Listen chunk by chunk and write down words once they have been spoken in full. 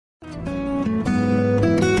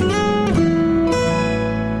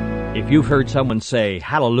If you've heard someone say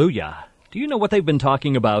hallelujah, do you know what they've been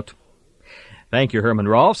talking about? Thank you, Herman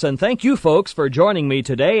Rolfs, and thank you, folks, for joining me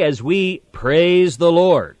today as we praise the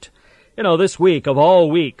Lord. You know, this week of all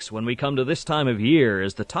weeks, when we come to this time of year,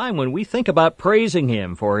 is the time when we think about praising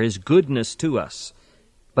Him for His goodness to us.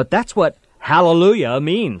 But that's what hallelujah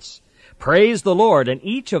means. Praise the Lord, and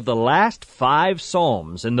each of the last 5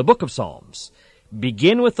 Psalms in the book of Psalms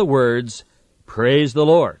begin with the words, praise the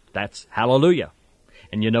Lord. That's hallelujah.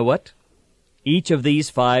 And you know what? Each of these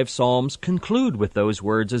 5 Psalms conclude with those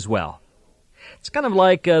words as well. It's kind of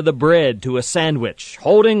like the bread to a sandwich,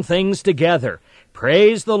 holding things together.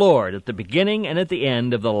 Praise the Lord at the beginning and at the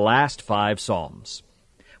end of the last 5 Psalms.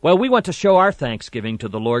 Well, we want to show our thanksgiving to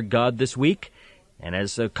the Lord God this week, and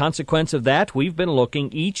as a consequence of that, we've been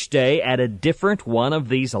looking each day at a different one of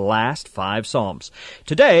these last 5 Psalms.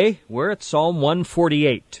 Today, we're at Psalm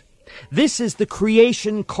 148. This is the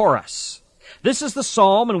creation chorus. This is the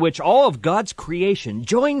psalm in which all of God's creation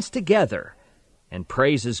joins together and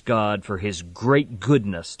praises God for His great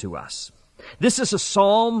goodness to us. This is a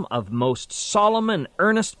psalm of most solemn and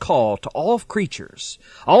earnest call to all of creatures,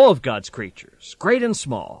 all of God's creatures, great and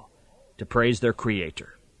small, to praise their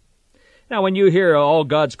Creator. Now, when you hear all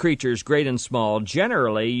God's creatures, great and small,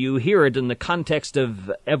 generally you hear it in the context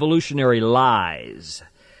of evolutionary lies.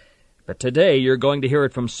 But today you're going to hear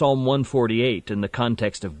it from Psalm 148 in the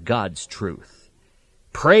context of God's truth.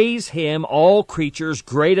 Praise Him, all creatures,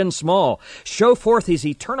 great and small. Show forth His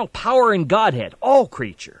eternal power and Godhead, all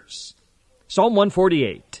creatures. Psalm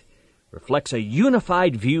 148 reflects a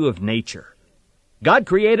unified view of nature. God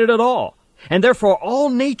created it all, and therefore all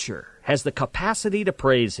nature has the capacity to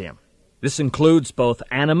praise Him. This includes both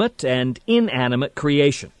animate and inanimate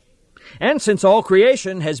creation. And since all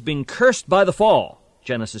creation has been cursed by the fall,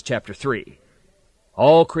 Genesis chapter 3,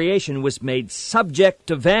 all creation was made subject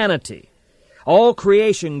to vanity. All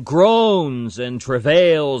creation groans and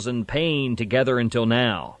travails in pain together until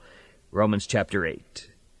now, Romans chapter 8.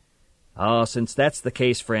 Since that's the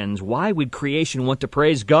case, friends, why would creation want to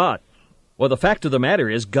praise God? Well, the fact of the matter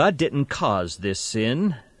is God didn't cause this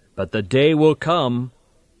sin, but the day will come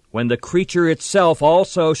when the creature itself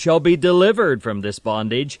also shall be delivered from this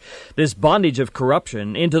bondage of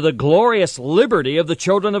corruption, into the glorious liberty of the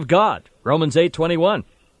children of God. Romans 8:21.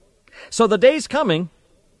 So the day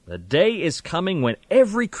is coming when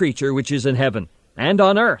every creature which is in heaven, and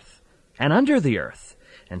on earth, and under the earth,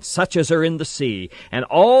 and such as are in the sea, and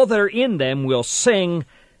all that are in them will sing,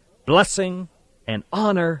 blessing, and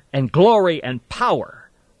honor, and glory, and power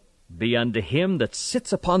be unto Him that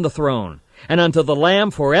sits upon the throne, and unto the Lamb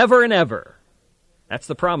forever and ever. That's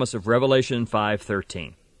the promise of Revelation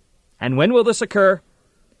 5:13. And when will this occur?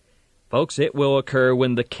 Folks, it will occur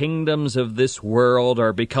when the kingdoms of this world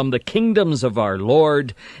are become the kingdoms of our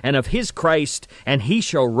Lord and of His Christ, and He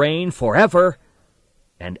shall reign forever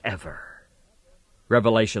and ever.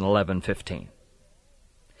 Revelation 11:15.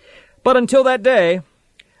 But until that day,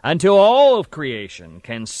 until all of creation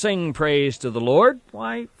can sing praise to the Lord,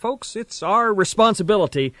 why, folks, it's our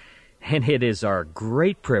responsibility, and it is our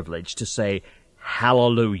great privilege to say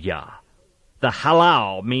hallelujah. The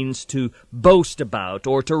hallel means to boast about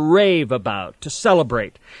or to rave about, to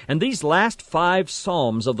celebrate. And these last 5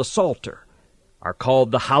 psalms of the Psalter are called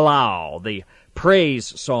the hallel, the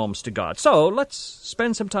praise psalms to God. So let's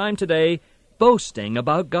spend some time today boasting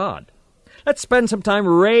about God. Let's spend some time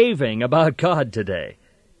raving about God today.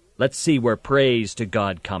 Let's see where praise to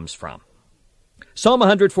God comes from. Psalm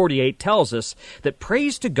 148 tells us that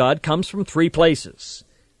praise to God comes from 3 places.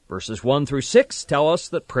 Verses 1 through 6 tell us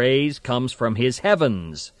that praise comes from His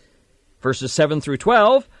heavens. Verses 7 through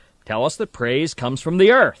 12 tell us that praise comes from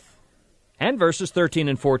the earth. And verses 13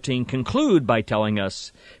 and 14 conclude by telling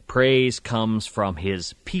us praise comes from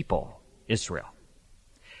His people, Israel.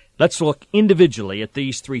 Let's look individually at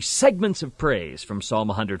these 3 segments of praise from Psalm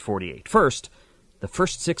 148. First, the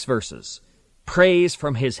first 6 verses, praise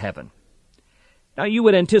from His heaven. Now, you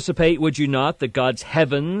would anticipate, would you not, that God's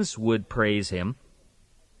heavens would praise Him?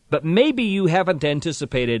 But maybe you haven't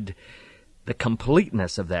anticipated the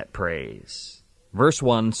completeness of that praise. Verse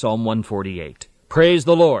 1, Psalm 148. Praise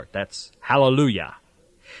the Lord. That's hallelujah.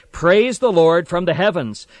 Praise the Lord from the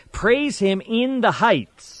heavens. Praise Him in the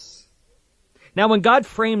heights. Now, when God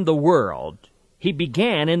framed the world, He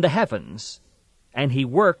began in the heavens, and He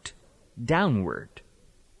worked downward.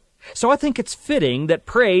 So I think it's fitting that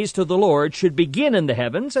praise to the Lord should begin in the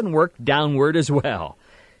heavens and work downward as well.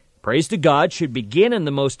 Praise to God should begin in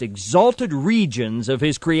the most exalted regions of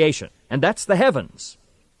His creation, and that's the heavens.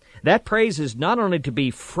 That praise is not only to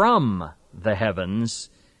be from the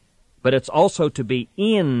heavens, but it's also to be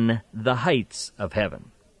in the heights of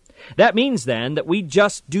heaven. That means then that we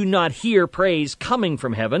just do not hear praise coming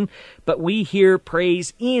from heaven, but we hear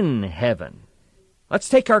praise in heaven. Let's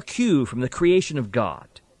take our cue from the creation of God.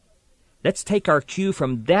 Let's take our cue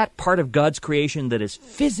from that part of God's creation that is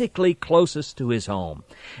physically closest to His home.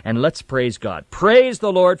 And let's praise God. Praise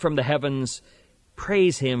the Lord from the heavens.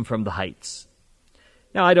 Praise Him from the heights.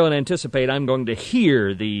 Now, I don't anticipate I'm going to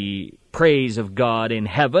hear the praise of God in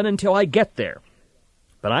heaven until I get there.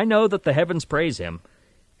 But I know that the heavens praise Him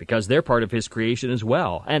because they're part of His creation as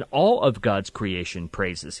well. And all of God's creation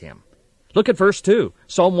praises Him. Look at verse 2,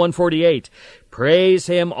 Psalm 148. Praise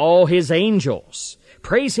Him, all His angels.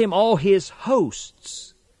 Praise Him, all His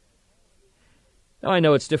hosts. Now, I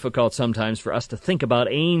know it's difficult sometimes for us to think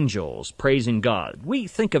about angels praising God. We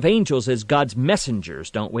think of angels as God's messengers,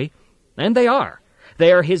 don't we? And they are.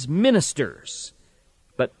 They are His ministers.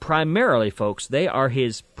 But primarily, folks, they are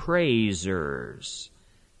His praisers.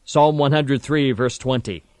 Psalm 103, verse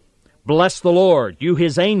 20. Bless the Lord, you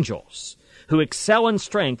His angels, who excel in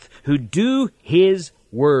strength, who do His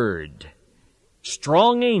word.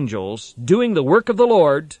 Strong angels doing the work of the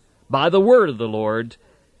Lord by the word of the Lord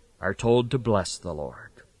are told to bless the Lord.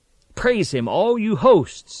 Praise Him, all you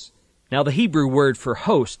hosts. Now, the Hebrew word for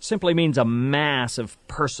host simply means a mass of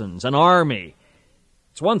persons, an army.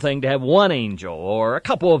 It's one thing to have one angel or a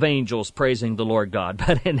couple of angels praising the Lord God,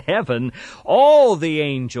 but in heaven, all the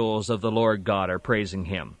angels of the Lord God are praising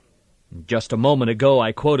Him. Just a moment ago,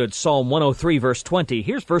 I quoted Psalm 103, verse 20.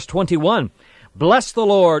 Here's verse 21. Bless the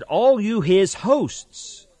Lord, all you His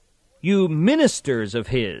hosts, you ministers of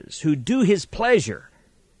His, who do His pleasure.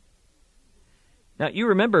 Now, you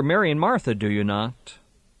remember Mary and Martha, do you not?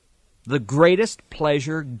 The greatest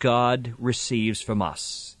pleasure God receives from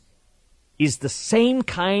us is the same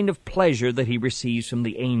kind of pleasure that He receives from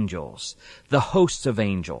the angels, the hosts of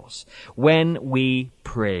angels, when we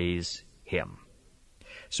praise Him.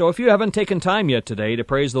 So if you haven't taken time yet today to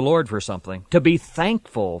praise the Lord for something, to be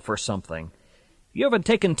thankful for something, you haven't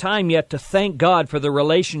taken time yet to thank God for the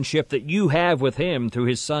relationship that you have with Him through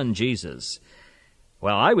His Son, Jesus.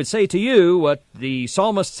 Well, I would say to you what the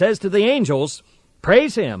psalmist says to the angels,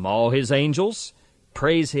 praise Him, all His angels.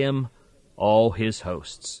 Praise Him, all His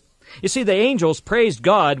hosts. You see, the angels praised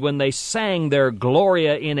God when they sang their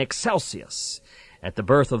Gloria in Excelsis at the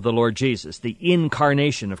birth of the Lord Jesus, the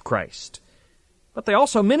incarnation of Christ. But they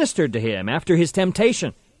also ministered to Him after His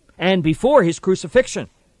temptation and before His crucifixion.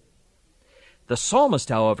 The psalmist,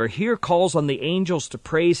 however, here calls on the angels to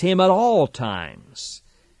praise Him at all times.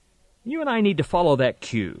 You and I need to follow that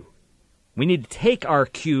cue. We need to take our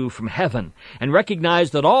cue from heaven and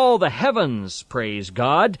recognize that all the heavens praise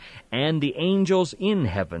God and the angels in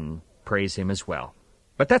heaven praise Him as well.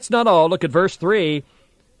 But that's not all. Look at verse 3.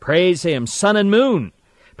 Praise Him, sun and moon.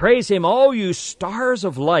 Praise Him, all you stars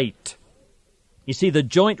of light. You see, the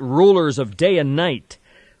joint rulers of day and night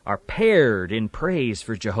are paired in praise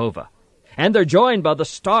for Jehovah. And they're joined by the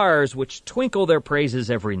stars which twinkle their praises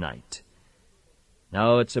every night.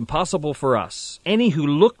 Now, it's impossible for us, any who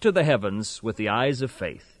look to the heavens with the eyes of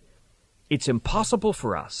faith, it's impossible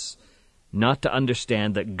for us not to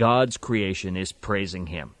understand that God's creation is praising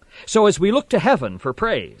Him. So as we look to heaven for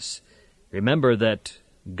praise, remember that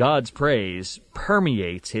God's praise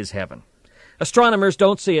permeates His heaven. Astronomers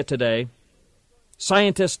don't see it today.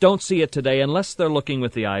 Scientists don't see it today unless they're looking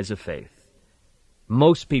with the eyes of faith.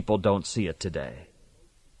 Most people don't see it today,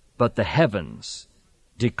 but the heavens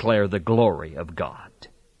declare the glory of God.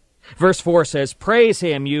 Verse 4 says, praise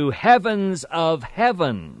Him, you heavens of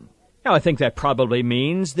heaven. Now, I think that probably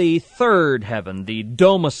means the third heaven, the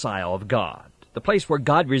domicile of God, the place where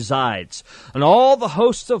God resides, and all the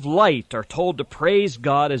hosts of light are told to praise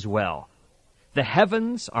God as well. The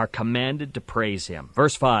heavens are commanded to praise Him.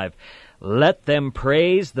 Verse 5, let them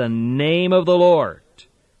praise the name of the Lord,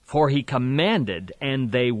 for He commanded,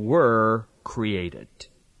 and they were created.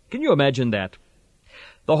 Can you imagine that?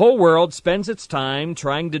 The whole world spends its time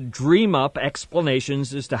trying to dream up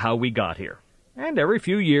explanations as to how we got here. And every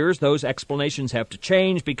few years, those explanations have to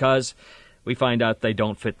change because we find out they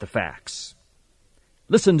don't fit the facts.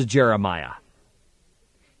 Listen to Jeremiah.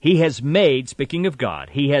 He has made, speaking of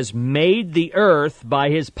God, He has made the earth by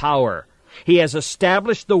His power. He has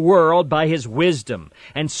established the world by His wisdom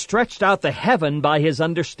and stretched out the heaven by His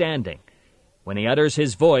understanding. When He utters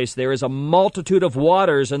His voice, there is a multitude of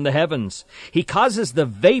waters in the heavens. He causes the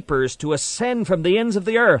vapors to ascend from the ends of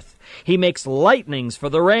the earth. He makes lightnings for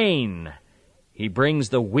the rain. He brings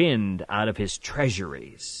the wind out of His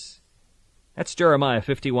treasuries. That's Jeremiah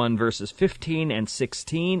 51, verses 15 and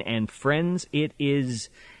 16. And friends, it is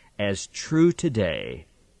as true today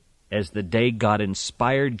as the day God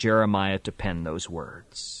inspired Jeremiah to pen those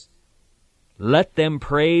words. Let them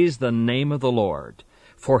praise the name of the Lord,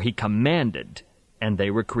 for he commanded, and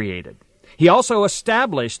they were created. He also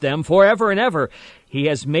established them forever and ever. He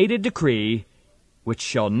has made a decree which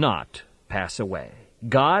shall not pass away.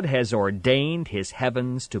 God has ordained his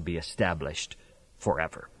heavens to be established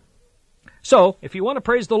forever. So, if you want to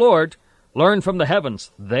praise the Lord, learn from the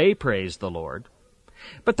heavens. They praise the Lord.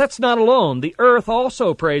 But that's not alone. The earth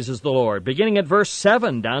also praises the Lord, beginning at verse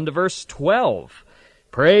 7 down to verse 12.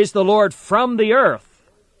 Praise the Lord from the earth.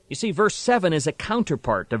 You see, verse 7 is a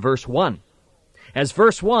counterpart to verse 1. As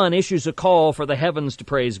verse 1 issues a call for the heavens to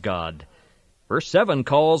praise God, verse 7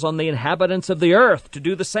 calls on the inhabitants of the earth to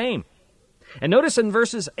do the same. And notice in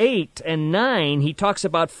verses 8 and 9, he talks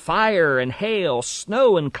about fire and hail,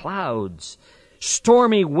 snow and clouds,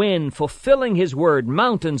 stormy wind, fulfilling his word,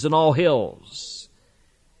 mountains and all hills.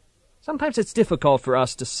 Sometimes it's difficult for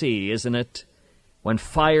us to see, isn't it? When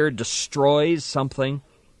fire destroys something,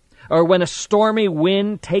 or when a stormy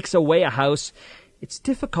wind takes away a house, it's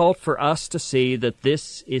difficult for us to see that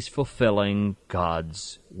this is fulfilling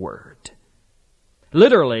God's word.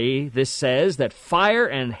 Literally, this says that fire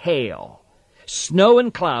and hail, snow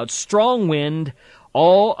and clouds, strong wind,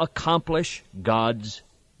 all accomplish God's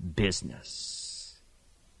business.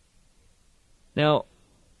 Now,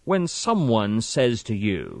 when someone says to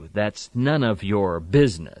you, that's none of your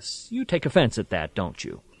business, you take offense at that, don't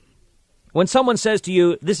you? When someone says to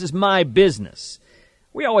you, this is my business,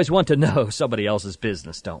 we always want to know somebody else's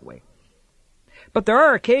business, don't we? But there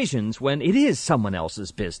are occasions when it is someone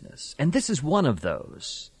else's business, and this is one of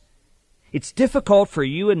those. It's difficult for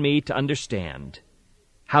you and me to understand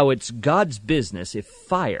how it's God's business if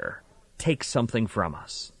fire takes something from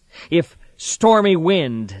us, if stormy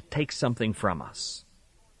wind takes something from us.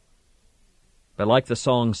 But like the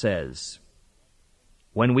song says,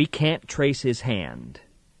 when we can't trace his hand,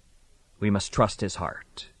 we must trust his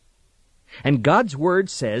heart. And God's word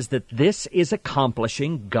says that this is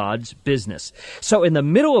accomplishing God's business. So in the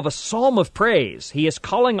middle of a psalm of praise, he is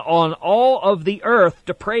calling on all of the earth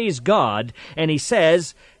to praise God, and he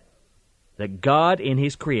says that God in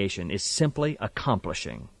his creation is simply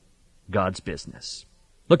accomplishing God's business.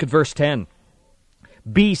 Look at verse 10.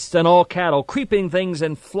 Beasts and all cattle, creeping things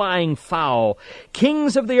and flying fowl,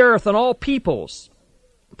 kings of the earth and all peoples,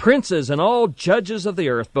 princes and all judges of the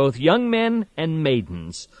earth, both young men and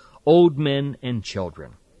maidens, old men and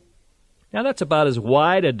children. Now that's about as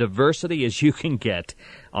wide a diversity as you can get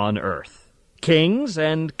on earth. Kings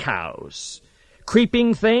and cows,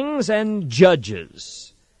 creeping things and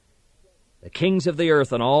judges. The kings of the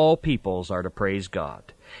earth and all peoples are to praise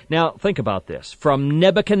God. Now think about this. From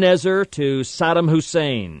Nebuchadnezzar to Saddam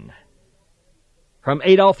Hussein, from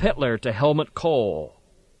Adolf Hitler to Helmut Kohl,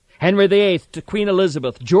 Henry VIII to Queen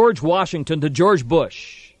Elizabeth, George Washington to George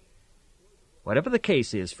Bush. Whatever the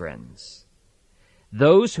case is, friends,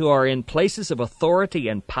 those who are in places of authority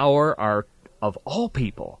and power are, of all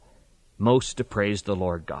people, most to praise the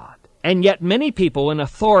Lord God. And yet many people in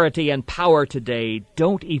authority and power today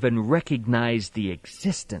don't even recognize the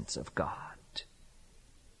existence of God.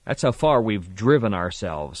 That's how far we've driven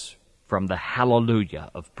ourselves from the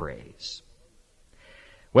hallelujah of praise.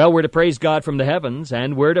 Well, we're to praise God from the heavens,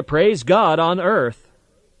 and we're to praise God on earth.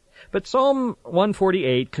 But Psalm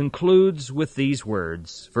 148 concludes with these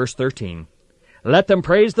words, verse 13, Let them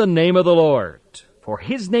praise the name of the Lord, for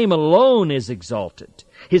his name alone is exalted.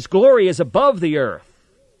 His glory is above the earth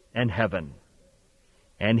and heaven.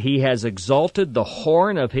 And he has exalted the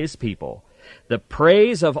horn of his people, the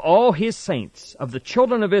praise of all his saints, of the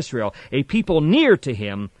children of Israel, a people near to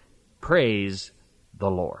him. Praise the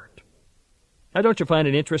Lord. Now, don't you find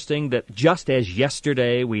it interesting that just as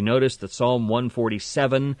yesterday we noticed that Psalm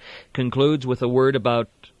 147 concludes with a word about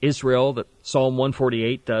Israel, that Psalm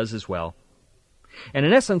 148 does as well. And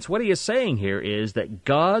in essence, what he is saying here is that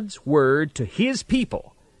God's word to his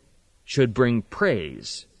people should bring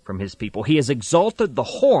praise from his people. He has exalted the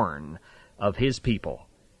horn of his people.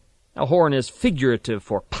 Now, horn is figurative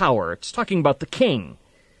for power. It's talking about the king.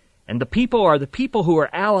 And the people are the people who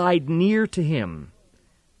are allied near to him.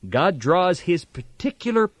 God draws his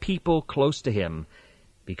particular people close to him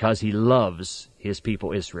because he loves his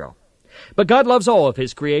people Israel. But God loves all of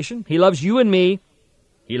his creation. He loves you and me.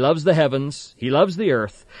 He loves the heavens. He loves the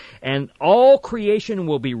earth. And all creation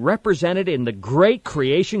will be represented in the great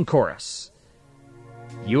creation chorus.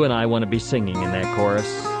 You and I want to be singing in that chorus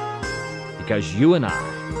because you and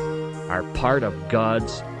I are part of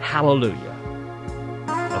God's hallelujah.